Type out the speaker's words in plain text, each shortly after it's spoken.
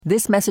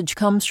This message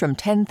comes from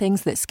 10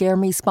 Things That Scare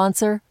Me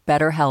sponsor,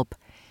 BetterHelp.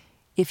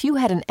 If you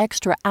had an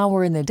extra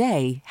hour in the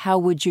day, how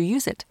would you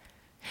use it?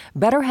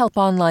 BetterHelp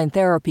Online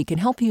Therapy can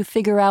help you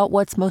figure out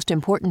what's most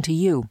important to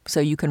you so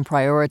you can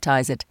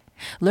prioritize it.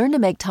 Learn to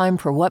make time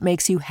for what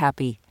makes you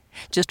happy.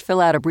 Just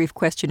fill out a brief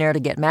questionnaire to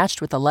get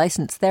matched with a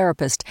licensed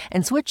therapist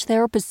and switch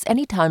therapists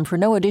anytime for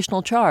no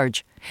additional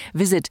charge.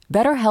 Visit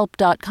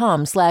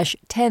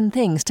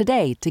betterhelp.com/10things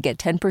today to get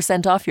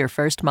 10% off your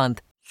first month.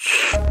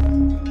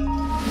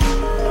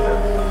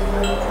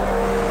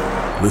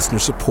 Listener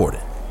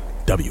supported.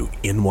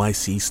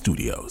 WNYC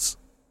Studios.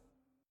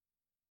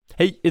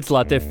 Hey, it's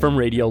Latif from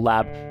Radio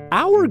Lab.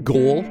 Our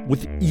goal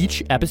with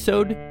each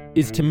episode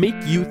is to make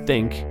you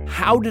think,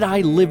 how did I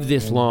live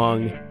this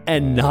long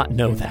and not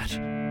know that?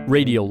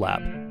 Radio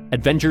Lab,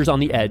 adventures on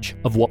the edge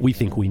of what we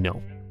think we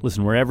know.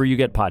 Listen wherever you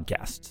get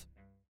podcasts.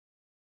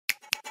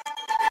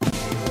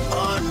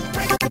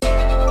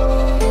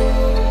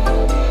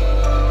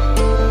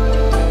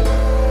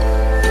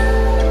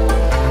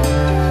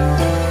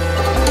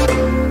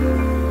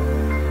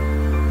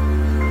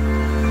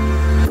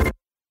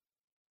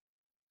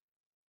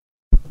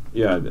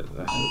 Yeah, I did.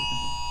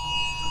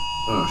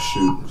 Oh,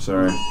 shoot.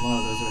 Sorry. A lot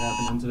of those are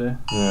happening today.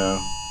 Yeah.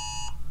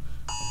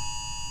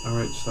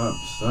 Alright, stop.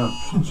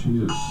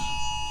 Jesus.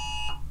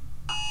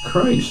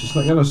 Christ, it's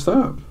not gonna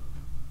stop.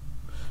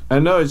 I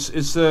know,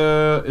 it's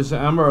an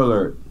Amber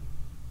Alert.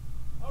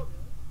 Oh,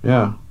 really?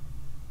 Yeah.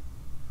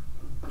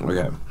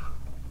 Okay.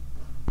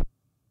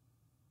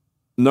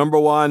 Number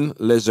 1,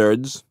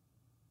 lizards.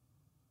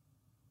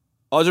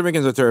 All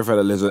Jamaicans are terrified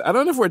of lizards. I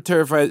don't know if we're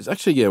terrified.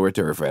 Actually, yeah, we're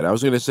terrified. I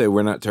was going to say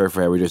we're not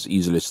terrified. We're just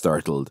easily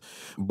startled.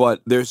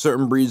 But there's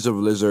certain breeds of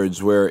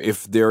lizards where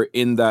if they're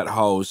in that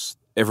house,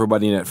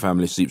 everybody in that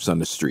family sleeps on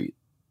the street.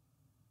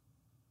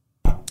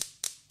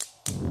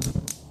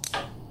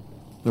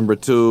 Number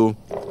 2,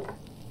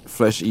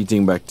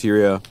 flesh-eating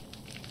bacteria.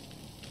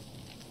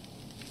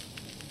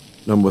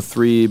 Number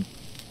 3,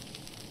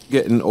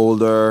 getting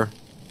older.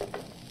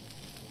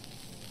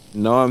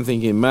 Now I'm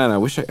thinking, man, I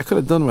wish I could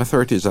have done my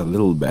 30s a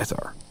little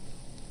better.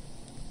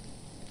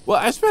 Well,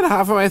 I spent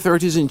half of my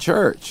 30s in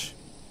church.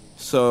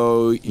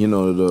 So, you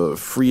know, the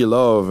free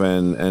love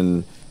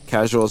and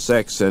casual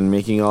sex and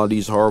making all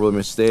these horrible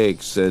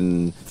mistakes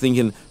and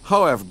thinking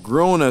how I've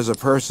grown as a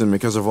person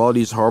because of all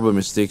these horrible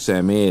mistakes I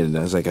made. And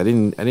I was like, I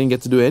didn't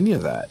get to do any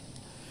of that.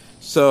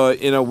 So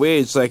in a way,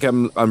 it's like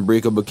I'm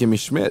Unbreakable Kimmy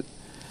Schmidt.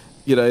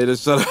 You know, it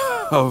is sort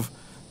of,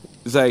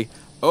 it's like,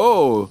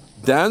 oh,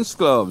 dance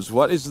clubs,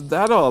 what is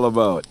that all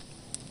about?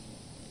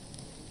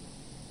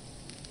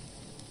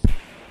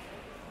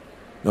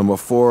 Number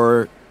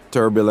 4,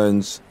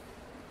 turbulence.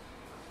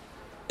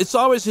 It's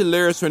always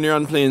hilarious when you're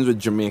on planes with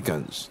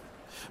Jamaicans.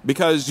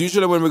 Because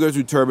usually when we go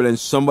through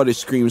turbulence, somebody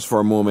screams for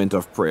a moment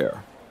of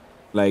prayer.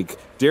 Like,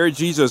 dear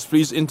Jesus,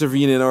 please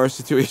intervene in our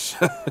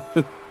situation.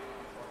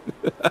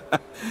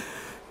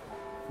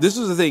 This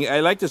is the thing. I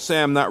like to say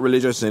I'm not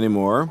religious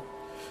anymore,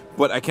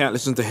 but I can't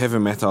listen to heavy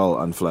metal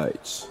on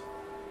flights.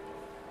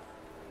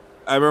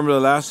 I remember the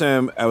last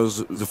time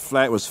the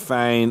flight was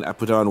fine. I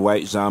put on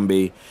White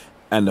Zombie,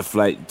 and the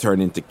flight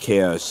turned into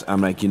chaos.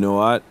 I'm like, you know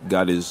what?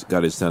 God is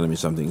telling me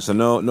something. So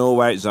no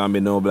White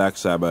Zombie, no Black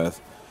Sabbath,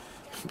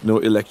 no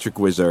Electric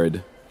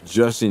Wizard,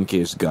 just in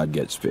case God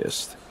gets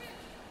pissed.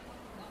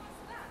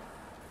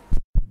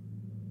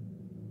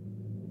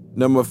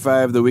 Number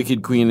 5, the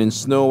Wicked Queen in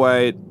Snow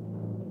White.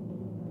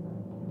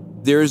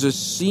 There's a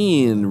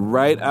scene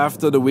right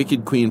after the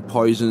Wicked Queen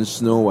poisons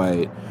Snow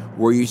White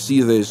where you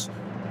see this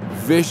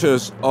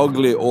vicious,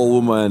 ugly old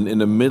woman in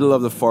the middle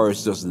of the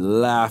forest just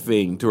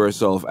laughing to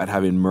herself at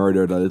having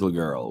murdered a little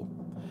girl.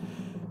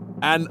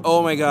 And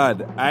oh my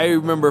God, I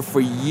remember for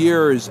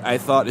years I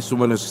thought this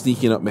woman was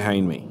sneaking up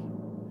behind me.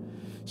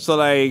 So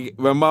like,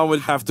 my mom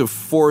would have to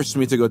force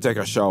me to go take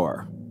a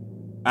shower.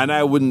 And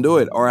I wouldn't do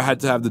it, or I had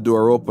to have the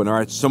door open,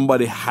 or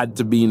somebody had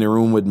to be in the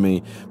room with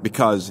me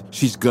because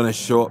she's gonna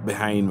show up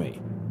behind me.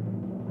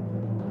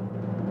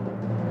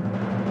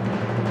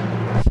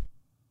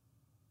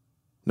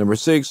 Number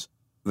 6,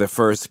 the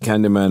first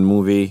Candyman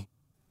movie.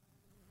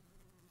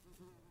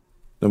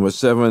 Number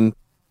 7,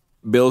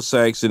 Bill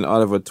Sykes in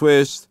Oliver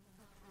Twist.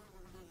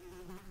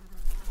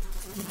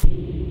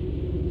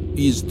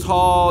 He's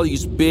tall,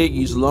 he's big,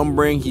 he's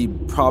lumbering, he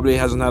probably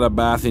hasn't had a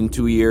bath in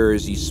 2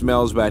 years, he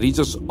smells bad, he's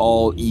just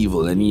all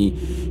evil, and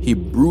he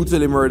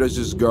brutally murders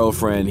his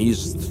girlfriend,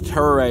 he's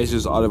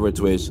terrorizes Oliver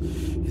Twist.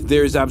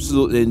 There's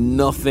absolutely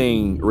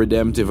nothing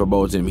redemptive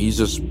about him, he's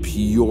just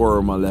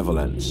pure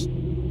malevolence.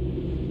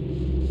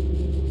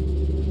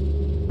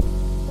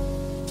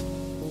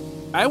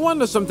 I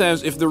wonder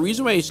sometimes if the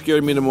reason why he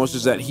scared me the most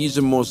is that he's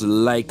the most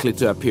likely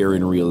to appear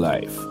in real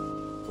life.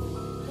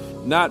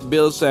 Not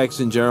Bill Sykes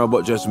in general,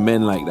 but just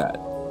men like that.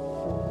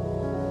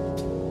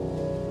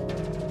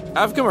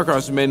 I've come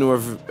across men who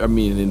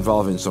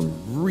involved in some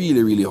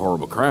really, really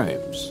horrible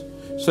crimes.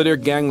 So they're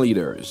gang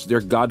leaders,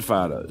 they're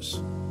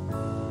godfathers.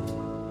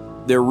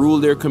 They rule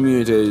their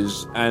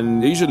communities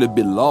and they're usually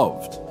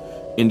beloved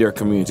in their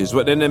communities.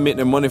 But then they make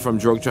their money from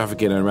drug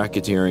trafficking and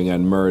racketeering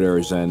and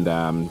murders and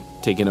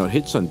taking out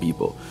hits on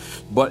people.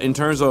 But in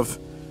terms of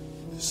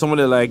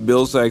somebody like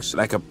Bill Sykes,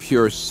 like a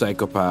pure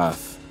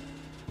psychopath,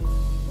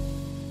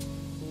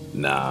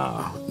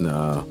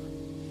 no.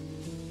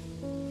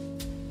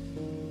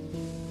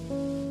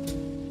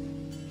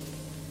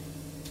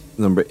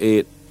 Number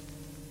 8,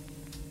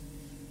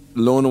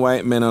 lone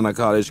white men on a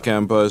college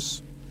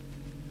campus.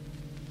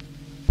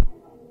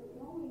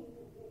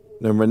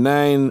 Number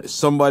 9,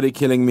 somebody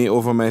killing me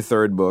over my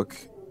third book.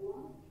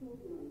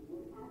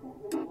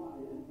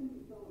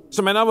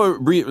 So my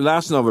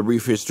last novel,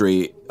 Brief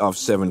History of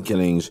 7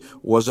 Killings,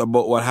 was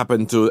about what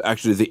happened to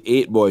actually the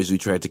 8 boys who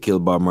tried to kill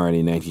Bob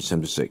Marley in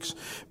 1976.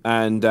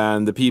 And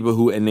the people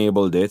who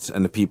enabled it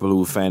and the people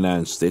who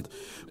financed it.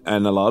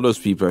 And a lot of those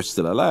people are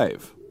still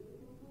alive.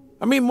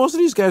 I mean, most of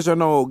these guys are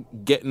now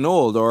getting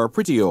old or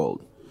pretty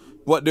old.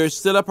 But there's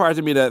still a part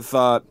of me that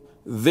thought,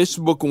 this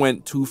book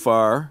went too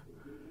far.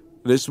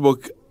 This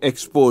book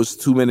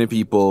exposed too many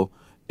people.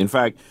 In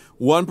fact,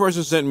 one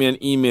person sent me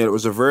an email. It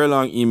was a very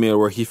long email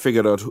where he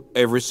figured out who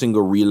every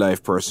single real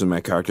life person my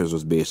characters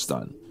was based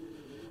on.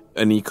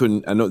 And he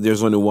couldn't, I know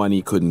there's only one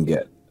he couldn't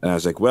get. And I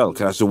was like, well, 'cause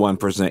that's the one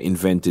person I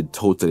invented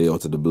totally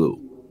out of the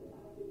blue.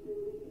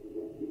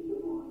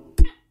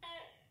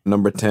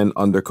 Number 10,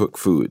 undercooked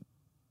food.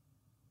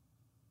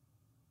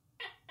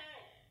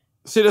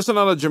 See, that's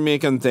another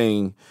Jamaican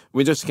thing.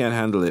 We just can't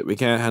handle it. We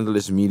can't handle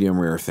this medium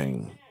rare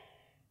thing.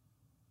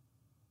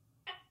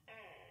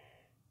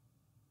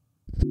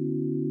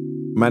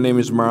 My name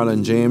is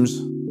Marlon James,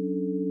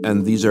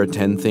 and these are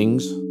 10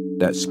 things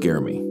that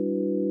scare me.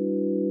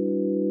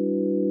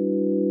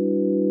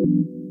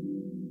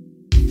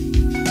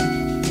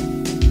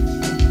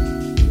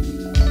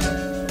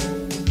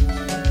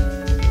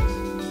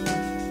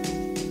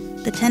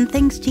 The 10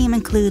 Things team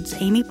includes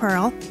Amy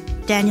Pearl,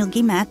 Daniel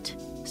Guillemette,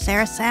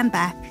 Sarah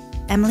Sandbach,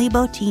 Emily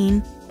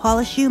Botine,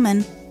 Paula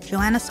Schumann,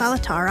 Joanna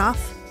Solitaroff,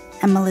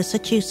 and Melissa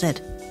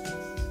Chusid.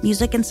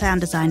 Music and sound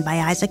design by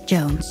Isaac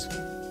Jones.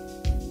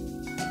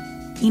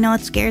 You know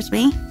what scares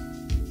me?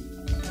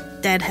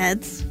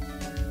 Deadheads.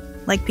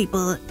 Like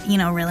people,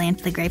 really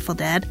into the Grateful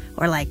Dead,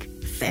 or like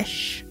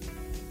fish.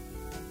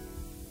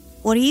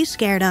 What are you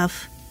scared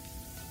of?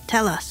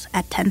 Tell us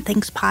at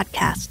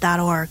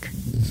 10thingspodcast.org.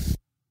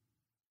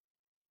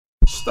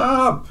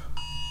 Stop!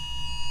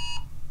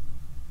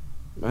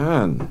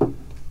 Man.